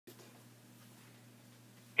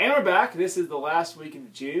And we're back. This is the last week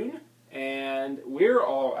of June, and we're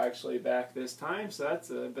all actually back this time, so that's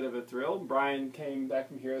a bit of a thrill. Brian came back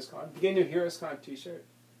from HeroesCon. You get a new HeroesCon t-shirt?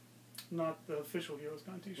 Not the official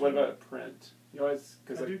HeroesCon t-shirt. What about a print? You always,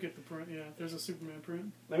 I do get the print, yeah. There's a Superman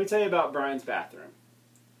print. Let me tell you about Brian's bathroom.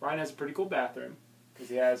 Brian has a pretty cool bathroom, because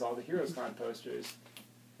he has all the HeroesCon posters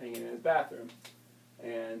hanging in his bathroom.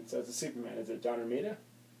 And so it's a Superman. Is it John Romita?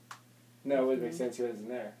 No, it wouldn't make sense he wasn't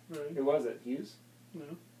there. Right. Who was it? Hughes? No.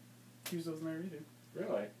 Hughes wasn't there either.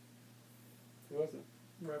 Really? Who was it?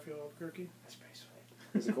 Raphael Albuquerque. That's pretty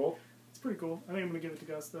sweet. Is it cool? It's pretty cool. I think I'm going to give it to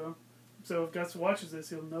Gus, though. So if Gus watches this,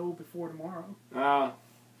 he'll know before tomorrow.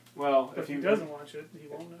 Well, If he doesn't watch it, he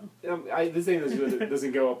won't know. This thing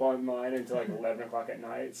doesn't go up online until like 11 o'clock at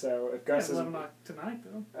night, so if Gus 11 o'clock tonight,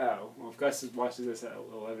 though. Oh, well, if Gus watches this at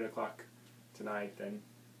 11 o'clock tonight, then...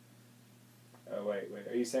 Oh, wait.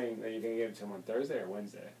 Are you saying that you're going to give it to him on Thursday or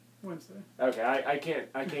Wednesday? Wednesday. Okay, I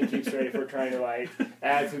can't keep straight if we're trying to, like,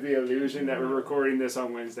 add to the illusion that we're recording this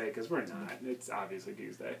on Wednesday, because we're not. It's obviously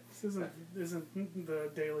Tuesday. This isn't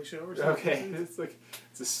the Daily Show or something. Okay, it's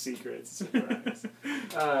a secret. It's a surprise.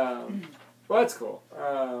 Well, that's cool.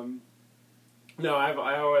 No,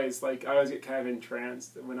 I always get kind of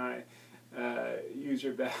entranced when I use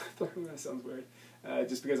your bathroom. That sounds weird.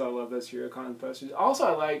 Just because I love those HeroCon posters. Also,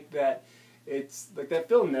 I like that it's like that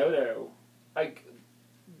Phil Noto. Like,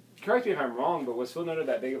 correct me if I'm wrong, but was Phil Noto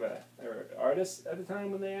that big of a artist at the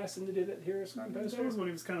time when they asked him to do that HeroesCon poster? That was when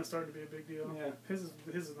he was kind of starting to be a big deal. Yeah. His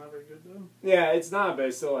is not very good, though. Yeah, it's not, but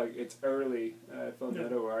it's still like it's early Phil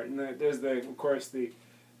Noto art, and there's of course the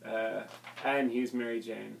Adam Hughes Mary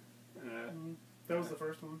Jane. That was the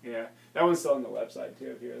first one. Yeah, that one's still on the website too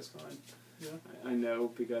of HeroesCon. Yeah. I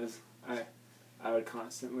know because I would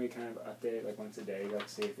constantly kind of update it like once a day, like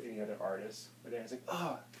see if any other artists were there. I was like,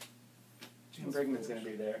 oh, Jim Brigman's gonna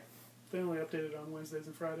be there. They only updated on Wednesdays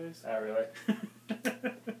and Fridays. Oh, really?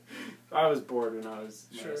 I was bored when I was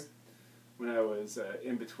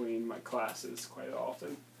in between my classes quite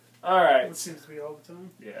often. All right. It seems to be all the time.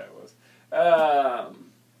 Yeah, it was.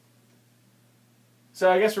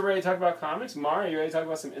 So I guess we're ready to talk about comics. Mara, are you ready to talk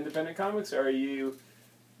about some independent comics, or are you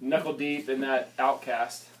knuckle deep in that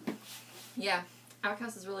Outcast? Yeah,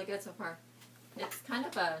 Outcast is really good so far. It's kind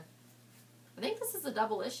of I think this is a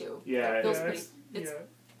double issue. Yeah,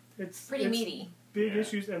 it's pretty meaty. Big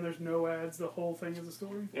issues, and there's no ads. The whole thing is a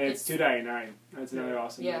story. And it's $2.99. That's another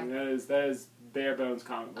awesome thing. That is bare bones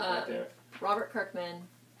comic book right there. Robert Kirkman.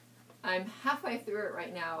 I'm halfway through it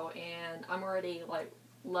right now, and I'm already like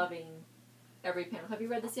loving every panel. Have you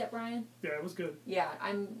read this yet, Brian? Yeah, it was good. Yeah,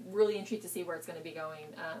 I'm really intrigued to see where it's going to be going.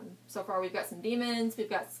 So far, we've got some demons. We've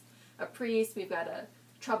got a priest. We've got a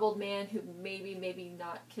troubled man who maybe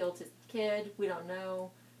not killed his kid. We don't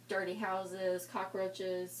know. Dirty houses,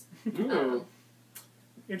 cockroaches.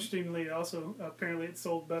 Interestingly, also, apparently it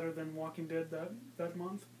sold better than Walking Dead that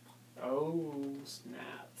month. Oh,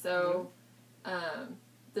 snap. So,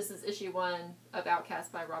 this is issue 1 of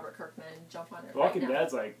Outcast by Robert Kirkman. Jump on it Walking right now.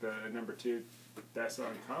 Dead's like the number 2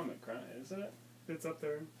 best-selling comic, right? Isn't it? It's up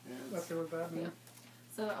there. Yeah, up there with Batman. Yeah.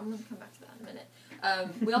 So, I'm going to come back to that in a minute.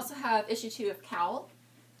 We also have issue 2 of Cowl.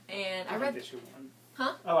 And I read issue 1.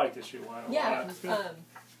 Huh? I liked issue 1 a lot.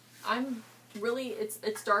 I'm really,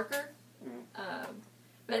 it's darker,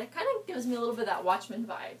 but it kind of gives me a little bit of that Watchmen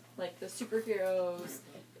vibe, like the superheroes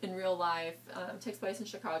in real life. Takes place in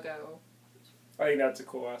Chicago. I think that's a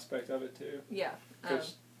cool aspect of it too. Yeah.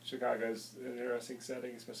 Because Chicago's an interesting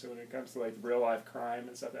setting, especially when it comes to like real life crime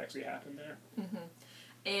and stuff that actually happened there. Mm-hmm.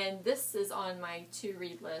 And this is on my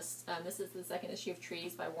to-read list. This is the second issue of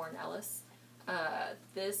Trees by Warren Ellis.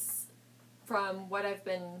 This, from what I've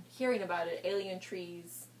been hearing about it, alien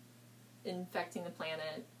trees infecting the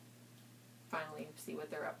planet. Finally see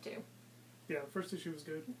what they're up to. Yeah, the first issue was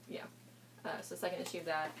good. Yeah. So second issue of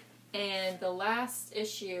that. And the last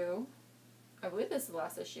issue, I believe this is the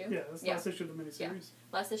last issue. Yeah, this is the last issue of the miniseries. Yeah.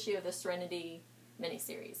 Last issue of the Serenity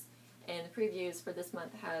miniseries. And the previews for this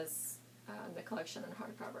month has the collection in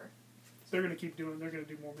hardcover. So they're going to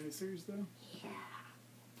do more miniseries though? Yeah.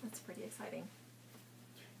 That's pretty exciting.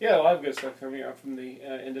 Yeah, a lot of good stuff coming out from the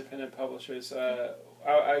independent publishers.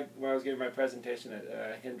 When I was giving my presentation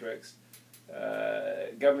at Hendrix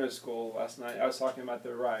Governor's School last night, I was talking about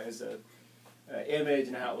the rise of Image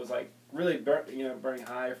and how it was like really burning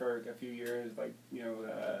high for a few years, like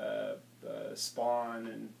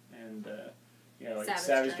Spawn and like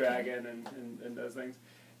Savage Dragon and those things.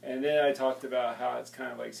 And then I talked about how it's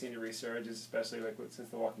kind of like seen a resurgence, especially like since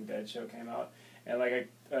the Walking Dead show came out. And like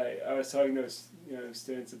I was talking to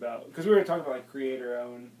students about, because we were talking about like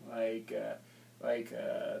creator-owned like like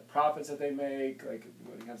profits that they make, like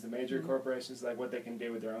when it comes to major corporations, like what they can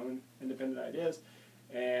do with their own independent ideas,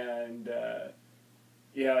 and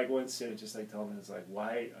yeah, like one student just like told me, it's like,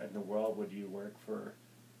 why in the world would you work for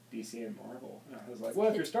DC and Marvel? And I was like, well,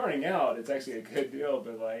 if you're starting out, it's actually a good deal,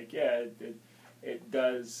 but like, yeah, it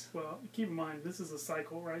does. Well, keep in mind, this is a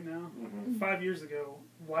cycle right now. Mm-hmm. 5 years ago,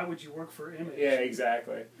 why would you work for Image? Yeah,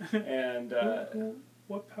 exactly. And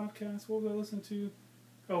what podcast? What was I listening to?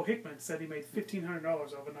 Oh, Hickman said he made $1,500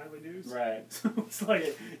 off of Nightly News. right. So it's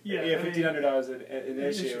like, yeah, $1,500 an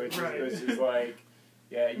issue, which right. is like,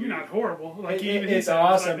 yeah, you're not horrible. Like it's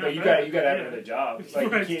awesome, but you got to have another job.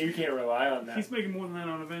 Like right. you can't rely on that. He's making more than that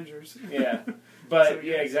on Avengers. Yeah, but So,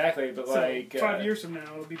 yeah, exactly. But so like 5 years from now,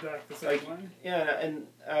 it'll be back the same like, way. yeah, and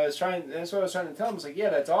that's what I was trying to tell him. It's like, yeah,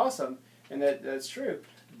 that's awesome, and that's true,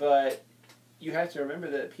 but you have to remember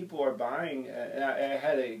that people are buying. And I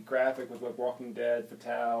had a graphic with like Walking Dead,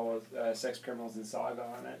 Fatale, Sex Criminals, and Saga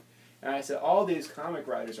on it, and I said all these comic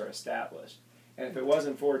writers are established, and if it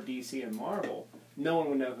wasn't for DC and Marvel, no one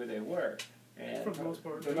would know who they were. And For the most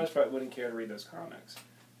part. for the most part, wouldn't care to read those comics.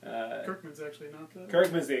 Kirkman's actually not the...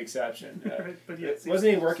 Kirkman's the exception. Right, but yes,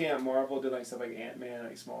 wasn't he working at Marvel, doing like stuff like Ant-Man,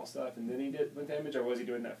 like small stuff, and then he went to Image, or was he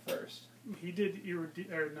doing that first? He did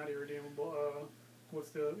not Irredeemable. What's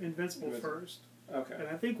the Invincible first? Okay. And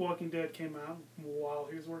I think Walking Dead came out while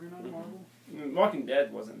he was working on Marvel. Walking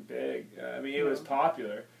Dead wasn't big. I mean, it was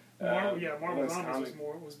popular. Marvel amongst Zombies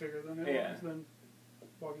was bigger than it was than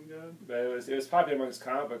Walking Dead. But it was popular amongst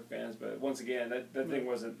comic book fans. But once again, that thing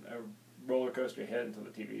wasn't a roller coaster hit until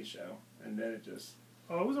the TV show, and then it just.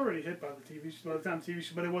 Oh, it was already hit by the TV show. By the time the TV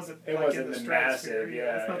show, but it wasn't. It like wasn't in the the stratosphere.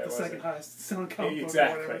 massive. It's not it the second highest selling comic book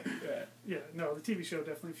exactly. or whatever. Yeah. Yeah, no, the TV show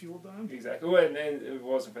definitely fueled them. Exactly. Well, and if it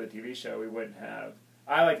wasn't for the TV show, we wouldn't have.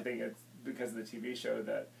 I like to think it's because of the TV show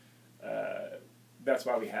that that's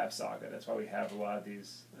why we have Saga. That's why we have a lot of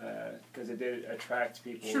these because it did attract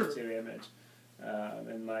people to Image,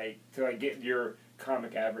 and like to like get your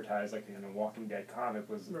comic advertised, like in a Walking Dead comic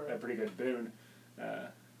was a pretty good boon.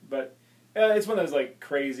 But it's one of those like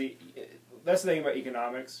crazy. That's the thing about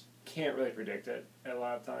economics. Can't really predict it a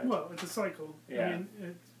lot of times. Well, it's a cycle. Yeah. I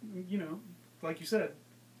mean, like you said,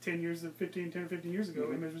 10 or 15 years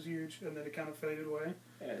ago, Image was huge, and then it kind of faded away.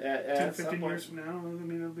 10, 15 years from now, I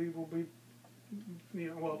mean, we'll be,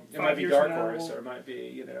 well, it might be Dark Horse, or it might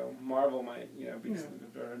be, Marvel might, be,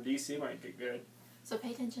 or DC might get good. So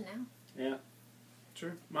pay attention now. Yeah.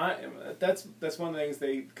 Sure. That's one of the things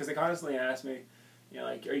because they constantly ask me,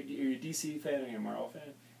 like, are you a DC fan or are you a Marvel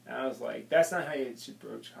fan? And I was like, that's not how you should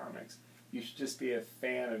approach comics. You should just be a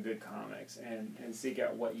fan of good comics and seek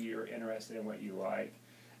out what you're interested in, what you like.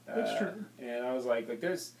 That's true. And I was like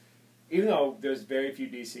even though there's very few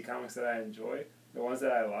DC comics that I enjoy, the ones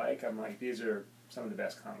that I like, I'm like, these are some of the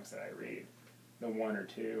best comics that I read. The one or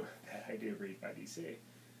two that I do read by DC.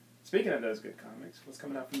 Speaking of those good comics, what's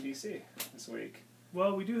coming out from DC this week?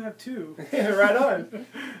 Well, we do have two. Right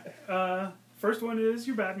on. First one is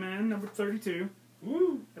your Batman, number 32.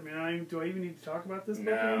 Woo! I mean, do I even need to talk about this book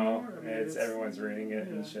No, anymore? I mean, everyone's reading it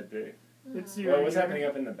and it should be. It's what's happening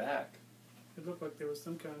up in the back? It looked like there was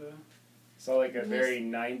some kind of... So like a very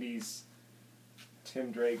 90s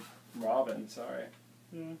Tim Drake Robin, sorry.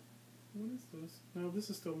 Yeah. What is this? No,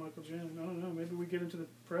 this is still Michael Janin. I don't know. Maybe we get into the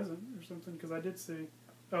present or something, because I did see...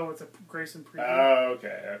 Oh, it's a Grayson preview. Oh,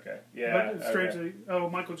 okay. Yeah. But strangely... Oh,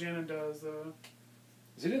 Michael Janin does...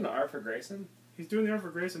 Is he doing the art for Grayson? He's doing the art for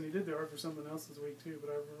Grayson. He did the art for something else this week, too, but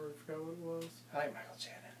I already forgot what it was. I like Michael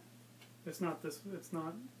Janin. It's not this... It's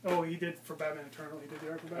not... Oh, he did for Batman Eternal. He did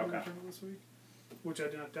the art for Batman Eternal this week, which I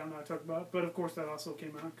did not talk about. But, of course, that also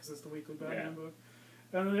came out, because it's the weekly Batman book.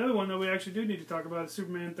 And then the other one that we actually do need to talk about is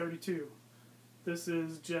Superman 32. This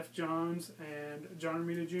is Jeff Johns and John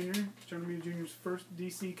Romita Jr. John Romita Jr.'s first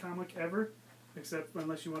DC comic ever, except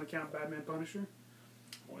unless you want to count Batman Punisher.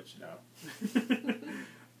 Which, no.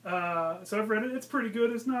 So I've read it. It's pretty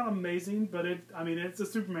good. It's not amazing, but it's a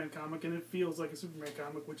Superman comic, and it feels like a Superman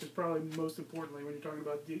comic, which is probably most importantly when you're talking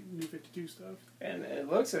about the New 52 stuff. And it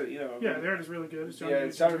looks at, Yeah, the art is really good. It's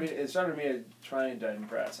John Romita trying to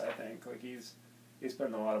impress, I think. Like, he's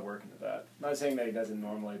putting a lot of work into that. Not saying that he doesn't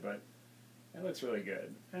normally, but it looks really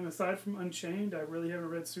good. And aside from Unchained, I really haven't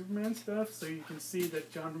read Superman stuff, so you can see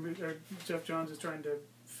that Jeff Johns is trying to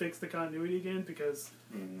fix the continuity again, because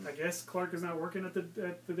I guess Clark is not working at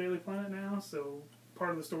the Daily Planet now, so part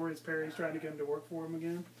of the story is Perry's trying to get him to work for him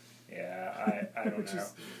again. Yeah, I don't know.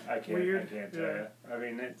 I can't tell you. I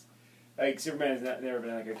mean, it's like Superman's never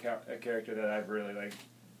been like a character that I've really like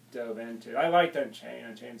dove into. I liked Unchained.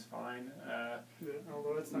 Unchained's fine. Yeah,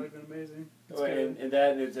 although it's not even amazing. And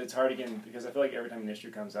that it's hard again because I feel like every time an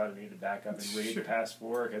issue comes out, I need to back up and read Sure. past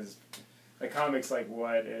 4 because the comic's like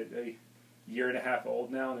what a year and a half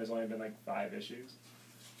old now, and there's only been like 5 issues.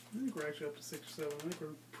 I think we're actually up to 6 or 7. I think we're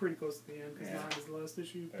pretty close to the end because 9 is the last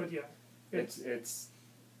issue. But yeah, it's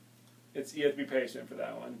you have to be patient for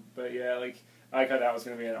that one. But yeah, like I thought that was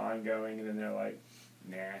going to be an ongoing, and then they're like,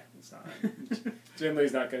 nah, it's not. Jim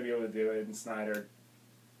Lee's not going to be able to do it, and Snyder,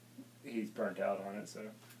 he's burnt out on it. So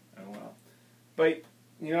oh well. But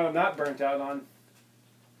not burnt out on.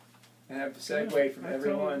 I have to segue from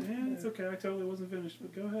everyone. It's okay. I totally wasn't finished,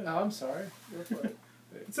 but go ahead. Oh, I'm sorry. Go for it.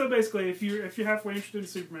 So basically, if you're halfway interested in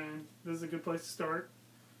Superman, this is a good place to start.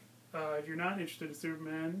 If you're not interested in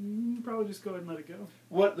Superman, probably just go ahead and let it go.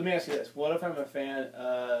 Let me ask you this: what if I'm a fan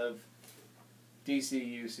of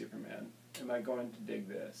DCU Superman? Am I going to dig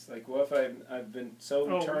this? Like, what if I've been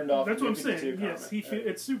so turned off? That's what I'm saying. Yes,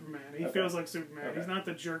 it's Superman. He Okay. feels like Superman. Okay. He's not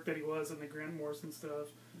the jerk that he was in the Grant Morrison stuff.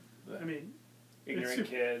 I mean, ignorant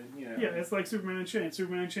kid. Yeah, it's like Superman Unchained.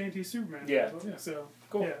 Superman Unchained, he's Superman. Yeah. So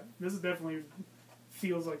Cool. Yeah, this is definitely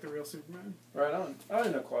feels like the real Superman. Right on. I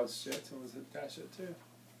didn't know Quad's shit. So was it that shit too?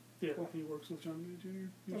 Yeah, Cool. he works with John Lee Jr.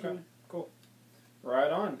 usually. Okay. Cool. Right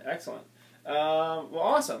on. Excellent. Well,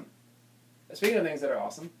 awesome. Speaking of things that are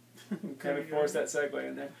awesome, kind of forced that segue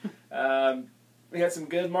in there. We had some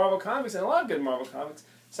good Marvel comics and a lot of good Marvel comics.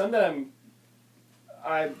 Some that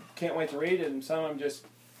I can't wait to read, and some I'm just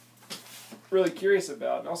really curious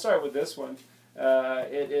about. And I'll start with this one.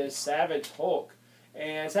 It is Savage Hulk,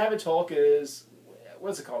 and Savage Hulk is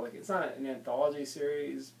what's it called? Like it's not an anthology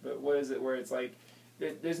series, but what is it? Where it's like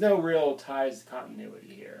there's no real ties to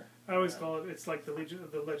continuity here. I always call it. It's like the Legend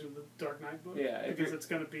of the Dark Knight book. Yeah, because it's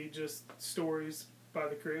going to be just stories by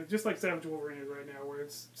the creator, just like Savage Wolverine is right now, where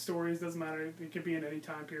it's stories. Doesn't matter. It could be in any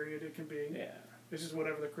time period. It can be. Yeah. It's just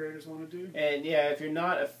whatever the creators want to do. And yeah, if you're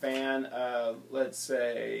not a fan of, let's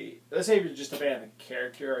say if you're just a fan of the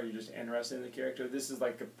character, or you're just interested in the character, this is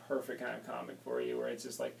like a perfect kind of comic for you, where it's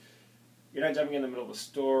just like you're not jumping in the middle of a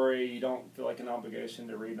story. You don't feel like an obligation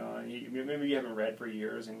to read on. Maybe you haven't read for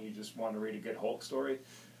years and you just want to read a good Hulk story.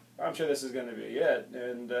 I'm sure this is going to be it.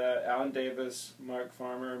 And Alan Davis, Mark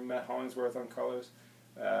Farmer, Matt Hollingsworth on colors.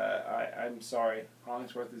 I'm sorry,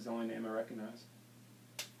 Hollingsworth is the only name I recognize.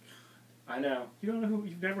 I know. You don't know who?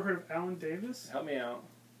 You've never heard of Alan Davis? Help me out.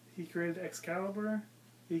 He created Excalibur.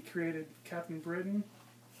 He created Captain Britain.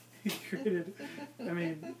 He created. I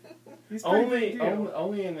mean, he's only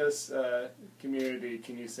in this community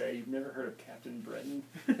can you say you've never heard of Captain Britain,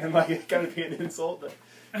 and like it's got to be an insult. But,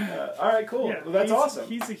 all right, cool. Yeah, well, that's awesome.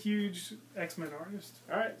 He's a huge X-Men artist.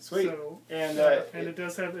 All right, sweet. So, and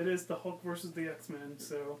it is the Hulk versus the X-Men.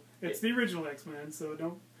 So it's the original X-Men. So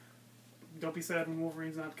don't be sad when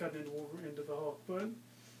Wolverine's not cutting into the Hulk, but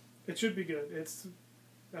it should be good.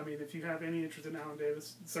 I mean, if you have any interest in Alan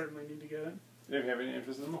Davis, certainly need to get it. If you have any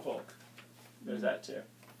interest in the Hulk, there's that too.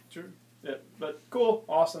 Sure. Yeah, but cool,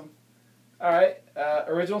 awesome. All right,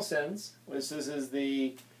 Original Sins. This is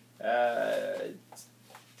the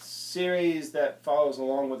series that follows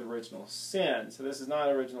along with Original Sin. So this is not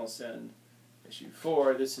Original Sin issue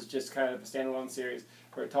 4. This is just kind of a standalone series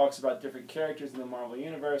where it talks about different characters in the Marvel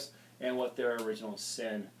Universe and what their original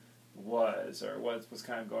sin was, or what was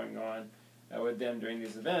kind of going on with them during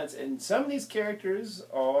these events. And some of these characters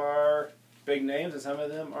are big names, and some of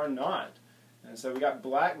them are not. And so we got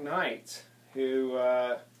Black Knight, who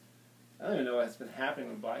I don't even know what's been happening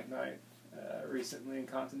with Black Knight recently in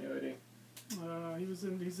continuity. He's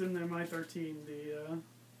in there, MI13,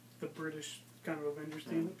 the British kind of Avengers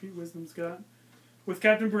team that Pete Wisdom's got with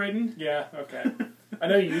Captain Britain. Yeah, okay. I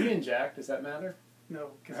know Union Jack. Does that matter?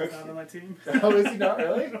 No, because he's not on my team. Oh, is he not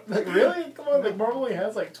really? Like, really? Come on, like, Marvel only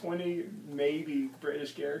has like 20, maybe,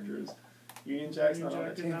 British characters. Union Jack's not on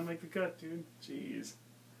that did team. not make the cut, dude. Jeez.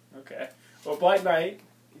 Okay. Well, Black Knight,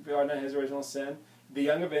 if you all know his original sin, the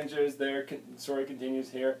Young Avengers, their story continues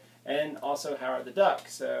here, and also Howard the Duck,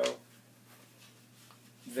 so...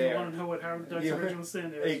 If you want to know what Howard the Duck's original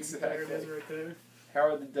sin is, exactly. there it is right there.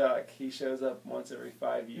 Howard the Duck, he shows up once every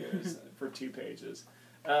 5 years for 2 pages.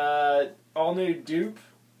 All new Dupe,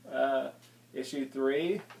 issue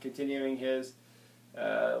 3, continuing his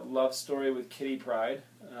love story with Kitty Pryde,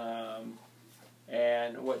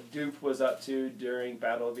 and what Dupe was up to during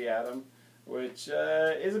Battle of the Atom, which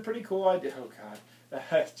is a pretty cool idea. Oh god,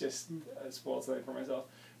 I just spoiled something for myself.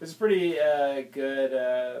 It's a pretty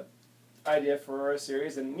good idea for a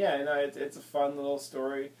series, and yeah, no, it's a fun little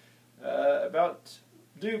story about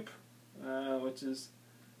Dupe, which is,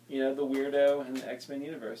 the weirdo in the X-Men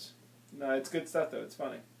universe. No, it's good stuff though. It's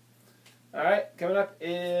funny. All right, coming up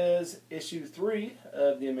is issue 3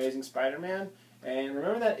 of The Amazing Spider-Man. And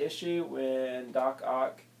remember that issue when Doc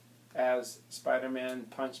Ock, as Spider-Man,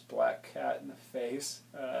 punched Black Cat in the face?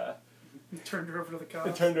 Turned her over to the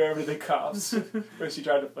cops. Turned her over to the cops when she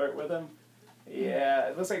tried to flirt with him. Yeah,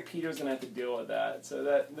 it looks like Peter's going to have to deal with that.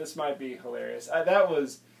 So this might be hilarious. That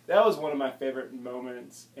was one of my favorite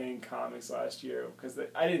moments in comics last year because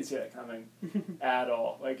I didn't see that coming at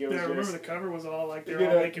all. Like it was. Yeah, I remember just, the cover was all like they're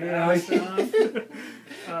all making out stuff.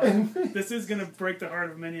 This is gonna break the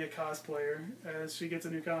heart of many a cosplayer as she gets a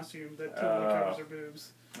new costume that totally covers her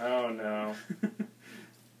boobs. Oh no!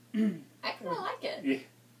 I kind of like it. Yeah.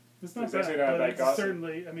 It's not It's bad, actually not a but bad it's costume.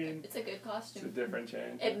 certainly. I mean, It's a good It's a costume. different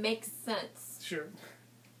change. It makes sense. sure.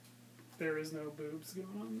 There is no boobs going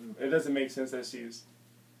on though. It doesn't make sense that she's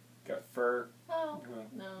got fur. Oh, Well,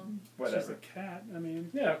 no. whatever. She's a cat. I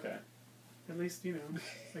mean, Yeah. Okay. at least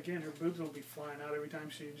again, her boobs won't be flying out every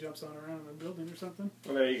time she jumps on around in a building or something.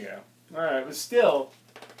 Well, there you go. All right, but still,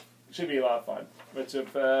 should be a lot of fun. Which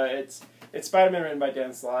if it's Spider-Man written by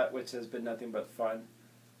Dan Slott, which has been nothing but fun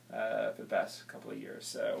for the past couple of years.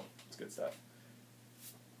 So it's good stuff.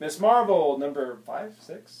 Miss Marvel number 5.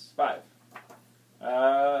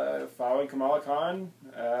 Following Kamala Khan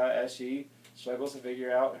as she struggles to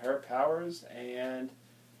figure out her powers, and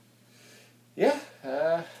yeah.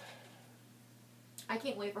 I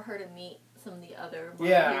can't wait for her to meet some of the other Marvel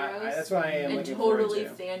Yeah, heroes that's what I am and looking totally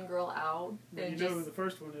forward to. fangirl out. But And you know who just, the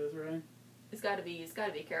first one is, right? it's got to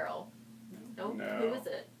be Carol. Nope. No. Who is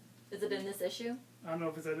it? Is it in this issue? I don't know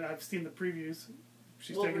if it's. I've seen the previews.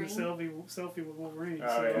 She's Wolverine? taking a selfie with Wolverine. Oh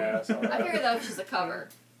so. yeah, I saw I that. figured that was just a cover,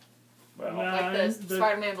 Well, Nah, like the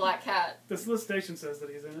Spider-Man Black Cat. The solicitation says that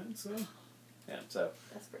he's in it, so yeah. So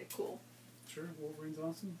That's pretty cool. sure, Wolverine's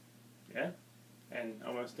awesome. yeah, and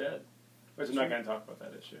Almost Dead, which I'm not going to talk about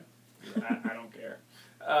that issue. I don't care.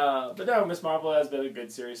 But no, Miss Marvel has been a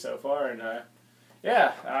good series so far, and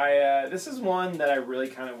yeah, this is one that I really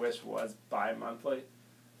kind of wish was bi-monthly,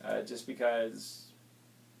 just because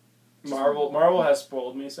Marvel has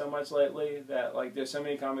spoiled me so much lately that like there's so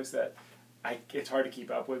many comics that it's hard to keep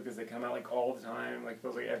up with because they come out like all the time, like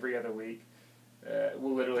feels like every other week.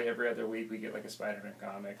 Well, literally every other week we get like a Spider-Man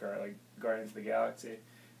comic or like Guardians of the Galaxy.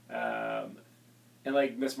 And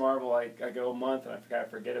like Miss Marvel, like I go a month and I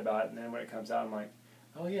forget about it, and then when it comes out, I'm like,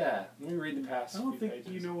 oh yeah, let me read the past. I don't few think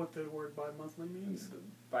pages. you know what the word bi-monthly means.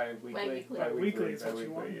 Bi-weekly. Bi-weekly. Bi-weekly is what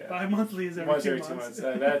you want. Yeah. Bi-monthly is Once every every 2 months.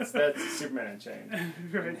 That's Superman Unchained.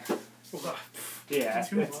 Right. Well, Yeah,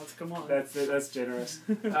 2 months. Come on. that's generous.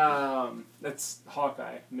 That's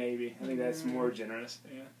Hawkeye, maybe. I think that's more generous.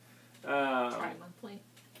 Yeah. Tri-monthly.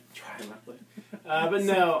 Tri-monthly. But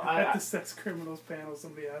no, At the sex criminals panel,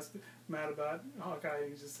 somebody asked Matt about Hawkeye,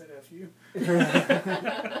 and he just said "F you."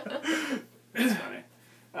 That's funny.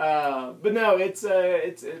 But no, this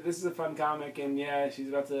is a fun comic, and yeah, she's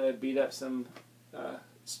about to beat up some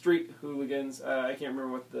street hooligans. I can't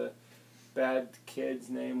remember what the bad kid's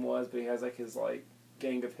name was, but he has like his like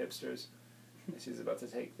gang of hipsters. And she's about to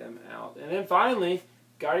take them out, and then finally,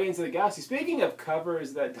 Guardians of the Galaxy. Speaking of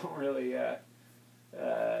covers that don't really,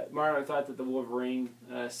 Mario thought that the Wolverine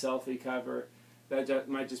selfie cover that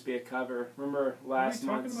might just be a cover. Remember last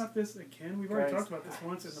month? Are we talking about this again? We've already talked about this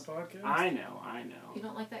once in the podcast. I know. You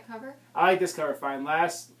don't like that cover? I like this cover fine.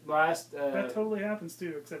 Last that totally happens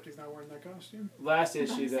too, except he's not wearing that costume. last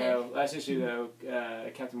issue though,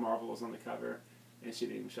 Captain Marvel was on the cover, and she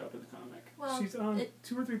didn't even show up in the comic. Well, She's on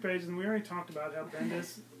 2 or 3 pages, and we already talked about how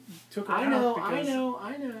Bendis took her I out know.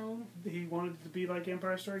 because he wanted it to be like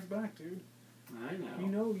Empire Strikes Back, dude. I know. You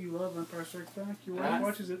know you love Empire Strikes Back. Your wife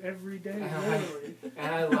watches it every day, literally.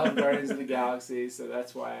 And I love Guardians of the Galaxy, so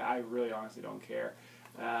that's why I really honestly don't care.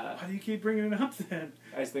 Why do you keep bringing it up then?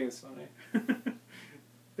 I just think it's funny.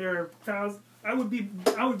 There are thousands. I would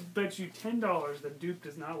bet you $10 that Duke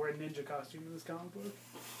does not wear a ninja costume in this comic book.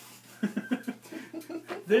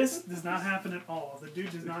 This does not happen at all. The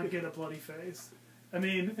dude does not get a bloody face. I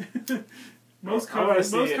mean, most comic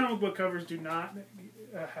book covers do not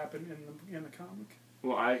happen in the comic.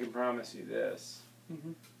 Well, I can promise you this.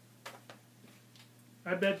 Mm-hmm.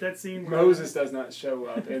 I bet that scene where Moses does not show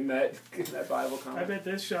up in that Bible comic. I bet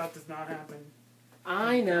this shot does not happen.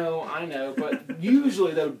 I know, but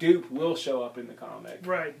usually though Duke will show up in the comic.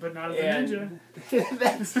 Right, but not as a And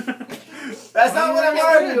ninja. that's not what I'm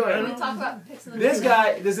Can we arguing. talk about picks of the Does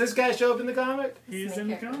movie? this guy show up in the comic? He's in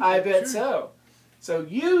the comic. I bet sure. so. So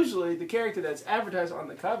usually the character that's advertised on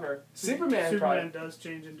the cover, Superman probably. does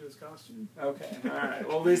change into his costume. Okay, all right.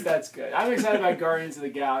 Well, at least that's good. I'm excited about Guardians of the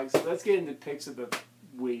Galaxy. Let's get into picks of the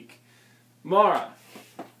week. Mara,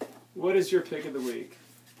 what is your pick of the week?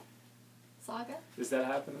 saga. Does that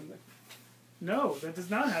happen in the... No, that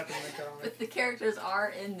does not happen in the comic. But the characters are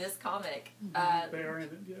in this comic. They are in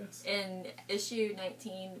it, yes. In issue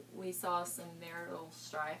 19, we saw some marital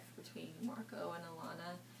strife between Marco and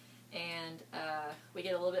Alana. And we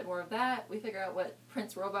get a little bit more of that. We figure out what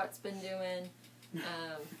Prince Robot's been doing.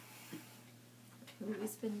 Who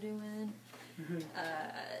he's been doing.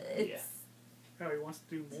 It's... How he wants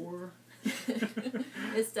to do more.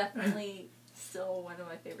 It's definitely still one of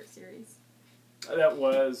my favorite series. That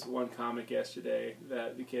was one comic yesterday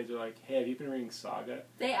that the kids were like, "Hey, have you been reading Saga?"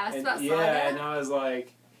 They asked And, about Saga. yeah, and I was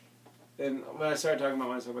like, and when I started talking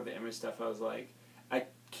about the image stuff, I was like, I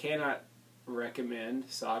cannot recommend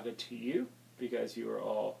Saga to you because you are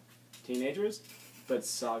all teenagers, but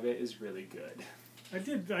Saga is really good. I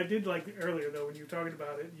did like earlier though when you were talking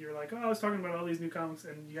about it. You're like, oh, I was talking about all these new comics,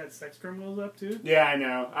 and you had sex criminals up too. Yeah, I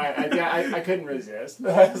know. I couldn't resist.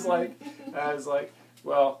 I was like,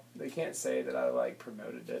 well, they can't say that I like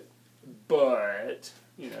promoted it, but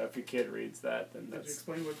if your kid reads that, then that's. Did you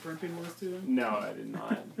explain what brimping was to them? No, I did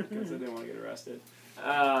not because I didn't want to get arrested.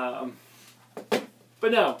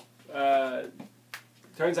 But no,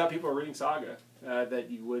 turns out people are reading Saga that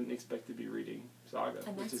you wouldn't expect to be reading Saga,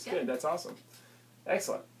 which is good. That's awesome.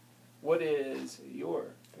 Excellent. What is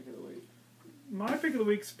your pick of the week? My pick of the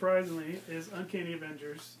week, surprisingly, is Uncanny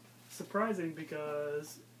Avengers. Surprising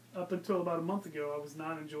because up until about a month ago, I was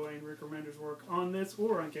not enjoying Rick Remender's work on this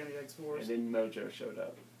or Uncanny X-Force. And then Mojo showed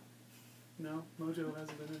up. No, Mojo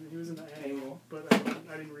hasn't been in it. He was in the annual, but I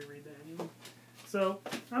didn't reread the annual. So,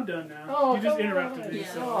 I'm done now. Oh, you just come interrupted on. me,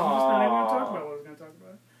 Yeah. so I'm just not even going to talk about what I was going to talk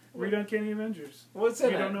about. Read Uncanny Avengers. What's in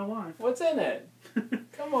it? You don't know why. What's in it?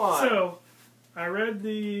 Come on. So, I read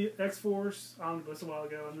the X-Force Omnibus a while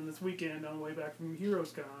ago, and then this weekend, on the way back from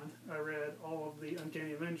Heroes Con, I read all of the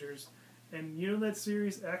Uncanny Avengers. And you know that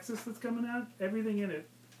series Axis that's coming out? Everything in it,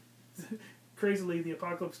 crazily, the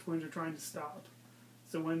Apocalypse Twins are trying to stop.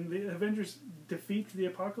 So when the Avengers defeat the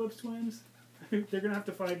Apocalypse Twins, they're going to have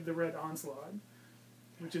to fight the Red Onslaught,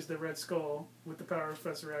 which is the Red Skull with the power of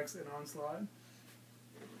Professor X and Onslaught.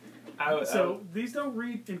 So these don't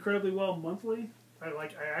read incredibly well monthly. I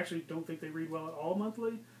actually don't think they read well at all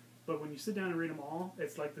monthly, but when you sit down and read them all,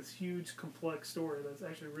 it's like this huge, complex story that's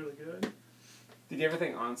actually really good. Did you ever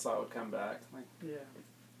think Onslaught would come back? Yeah.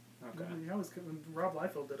 Okay. I mean, Rob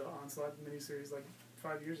Liefeld did an Onslaught miniseries like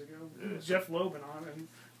 5 years ago. Yeah. Jeff Loeb on and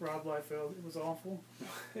Rob Liefeld. It was awful.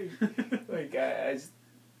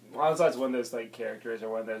 Onslaught's one of those characters or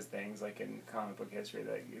one of those things in comic book history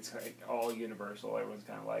that it's all universal. Everyone's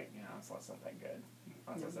kind of like, Onslaught's not that good.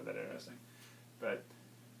 Onslaught's not that interesting. But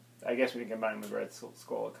I guess when you combine them with Red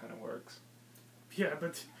Skull, it kind of works. Yeah,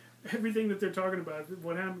 but everything that they're talking about,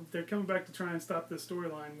 what happened? They're coming back to try and stop this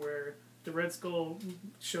storyline where the Red Skull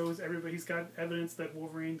shows everybody. He's got evidence that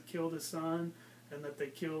Wolverine killed his son and that they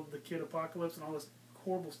killed the Kid Apocalypse and all this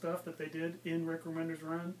horrible stuff that they did in Rick Remender's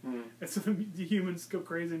run. Mm. And so the humans go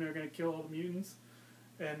crazy and they're going to kill all the mutants.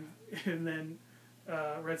 And then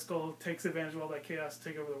Red Skull takes advantage of all that chaos to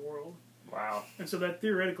take over the world. Wow. And so that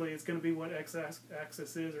theoretically is going to be what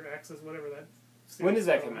X-Axis is, or Axis, whatever that series. When does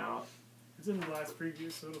that come out? It's in the last preview,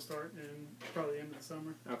 so it'll start in probably the end of the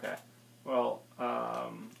summer. Okay. Well,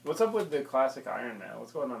 what's up with the classic Iron Man?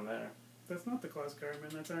 What's going on there? That's not the classic Iron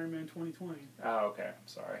Man, that's Iron Man 2020. Oh, okay. I'm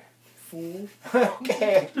sorry. Fool.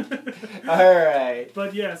 Okay. All right.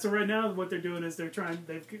 But yeah, so right now what they're doing is the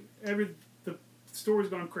story's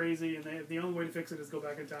gone crazy, and the only way to fix it is go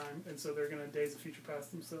back in time, and so they're going to Days of Future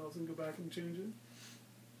Past themselves and go back and change it.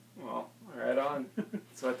 Well, right on.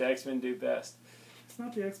 It's what the X-Men do best. It's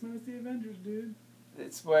not the X-Men, it's the Avengers, dude.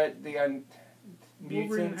 It's what the Wolverine and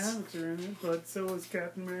mutants. Havoc are in it, but so is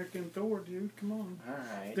Captain America and Thor, dude. Come on. All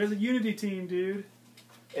right. They're the Unity team, dude.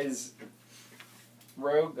 Is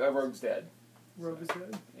Rogue's dead? Rogue is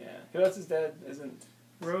dead. Yeah. Who else is dead? Isn't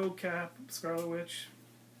Rogue, Cap, Scarlet Witch,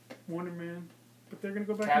 Wonder Man. But they're going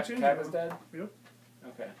to go back and change Cap it. is dead? Yep.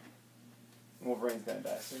 Okay. Wolverine's gonna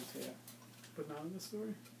die soon too. But not in this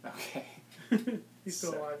story. Okay. He's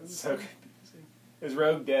still alive in this so story. Is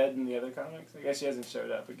Rogue dead in the other comics? I guess she hasn't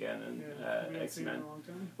showed up again in We haven't seen her X-Men. in a long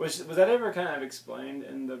time. Was that ever kind of explained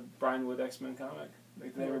in the Brian Wood X-Men comic?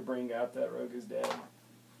 Like, they ever bring out that Rogue is dead?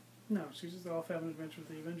 No, she's just off having an adventure with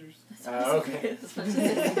the Avengers. Okay.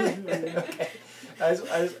 Okay. That's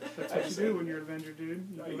what you do when you're an Avenger, dude.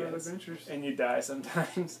 You I go on guess. adventures. And you die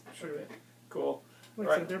sometimes. Sure. Okay. Cool. Like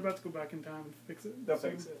I said, they're about to go back in time and fix it. They'll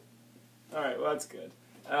fix it. All right. Well, that's good.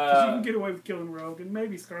 'Cause you can get away with killing Rogue and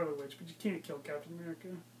maybe Scarlet Witch, but you can't kill Captain America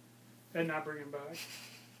and not bring him back.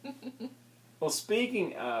 Well,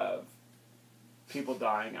 speaking of people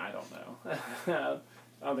dying, I don't know.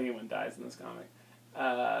 I don't think anyone dies in this comic.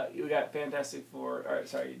 We got Fantastic Four. All right,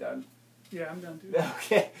 sorry, you done? Yeah, I'm done too.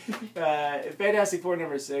 Okay. Fantastic Four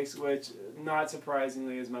number 6, which not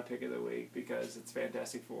surprisingly is my pick of the week because it's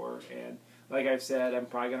Fantastic Four, and like I've said, I'm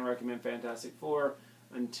probably going to recommend Fantastic Four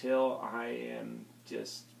until I am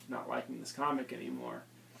just not liking this comic anymore.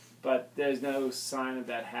 But there's no sign of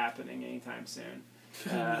that happening anytime soon.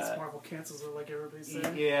 Unless Marvel cancels it like everybody's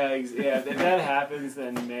saying. Yeah. If that happens,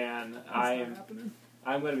 then man,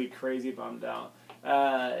 I'm going to be crazy bummed out.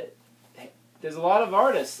 There's a lot of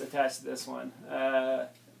artists attached to this one.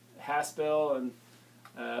 Haspel and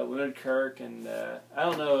Leonard Kirk, and I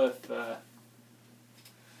don't know if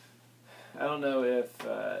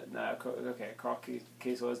Carl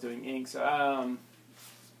Casewell is doing ink. So,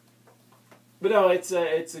 but no, it's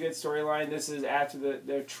a good storyline. This is after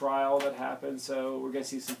their trial that happened, so we're going to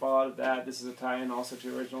see some fallout of that. This is a tie-in also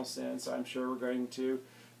to Original Sin, so I'm sure we're going to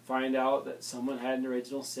find out that someone had an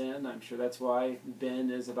original sin. I'm sure that's why Ben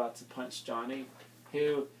is about to punch Johnny,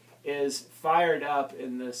 who is fired up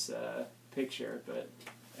in this picture, but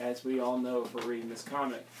as we all know if we're reading this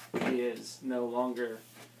comic, he is no longer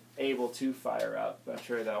able to fire up. I'm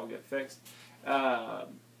sure that will get fixed. I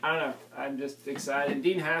don't know. I'm just excited.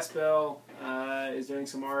 Dean Haspel is doing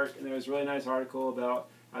some art, and there was a really nice article about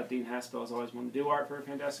how Dean Haspel has always wanted to do art for a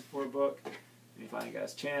Fantastic Four book. He finally got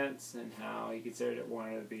his chance, and how he considered it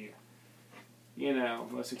one of the,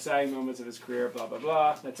 most exciting moments of his career, blah, blah,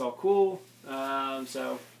 blah. That's all cool.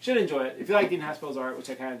 So, should enjoy it. If you like Dean Haspel's art, which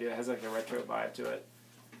I kind of do, it has like a retro vibe to it.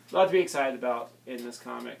 A lot to be excited about in this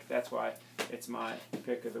comic. That's why it's my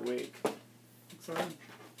pick of the week. Exciting.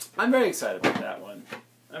 I'm very excited about that one.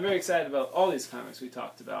 I'm very excited about all these comics we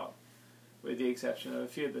talked about, with the exception of a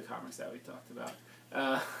few of the comics that we talked about.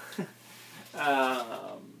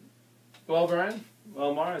 Well, Brian,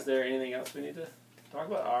 Mar, is there anything else we need to talk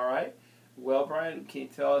about? All right. Well, Brian, can you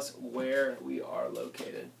tell us where we are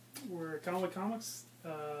located? We're at Conway Comics,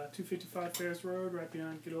 255 Ferris Road, right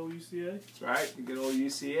behind good old UCA. That's right, good old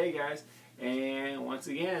UCA, guys. And once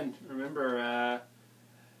again, remember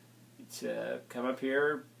to come up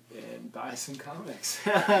here and buy some comics.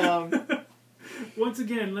 Once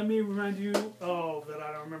again, let me remind you, that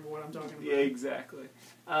I don't remember what I'm talking about. Yeah, exactly.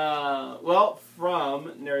 Well,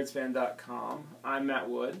 from nerdsfan.com, I'm Matt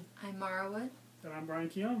Wood. I'm Mara Wood. And I'm Brian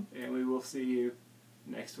Keown. And we will see you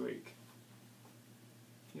next week.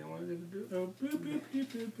 You don't want to do the boop? Oh, boop, boop, boop,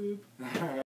 boop, boop. All right.